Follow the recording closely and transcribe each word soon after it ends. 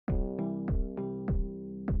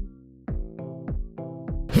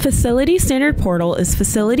Facility Standard Portal is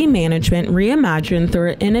facility management reimagined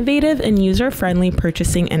through an innovative and user-friendly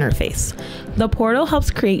purchasing interface. The portal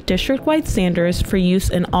helps create district-wide standards for use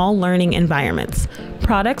in all learning environments.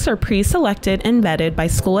 Products are pre-selected and vetted by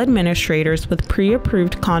school administrators with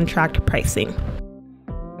pre-approved contract pricing.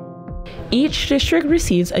 Each district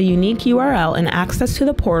receives a unique URL, and access to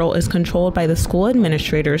the portal is controlled by the school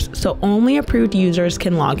administrators, so only approved users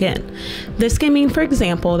can log in. This can mean, for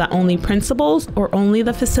example, that only principals or only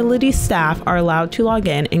the facility staff are allowed to log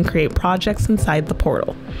in and create projects inside the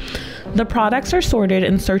portal. The products are sorted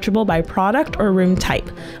and searchable by product or room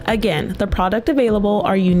type. Again, the product available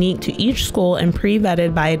are unique to each school and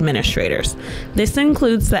pre-vetted by administrators. This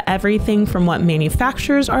includes everything from what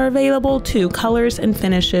manufacturers are available to colors and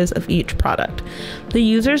finishes of each product. The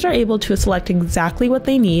users are able to select exactly what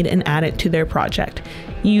they need and add it to their project.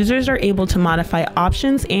 Users are able to modify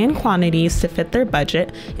options and quantities to fit their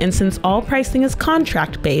budget, and since all pricing is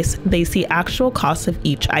contract-based, they see actual costs of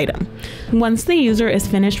each item. Once the user is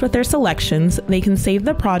finished with their selections, they can save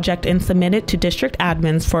the project and submit it to district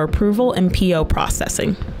admins for approval and PO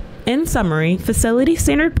processing. In summary, Facility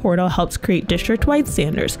Standard Portal helps create district-wide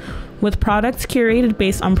standards, with products curated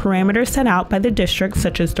based on parameters set out by the district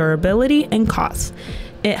such as durability and cost.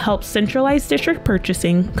 It helps centralize district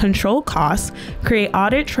purchasing, control costs, create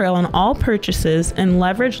audit trail on all purchases, and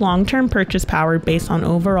leverage long-term purchase power based on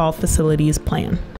overall facilities plan.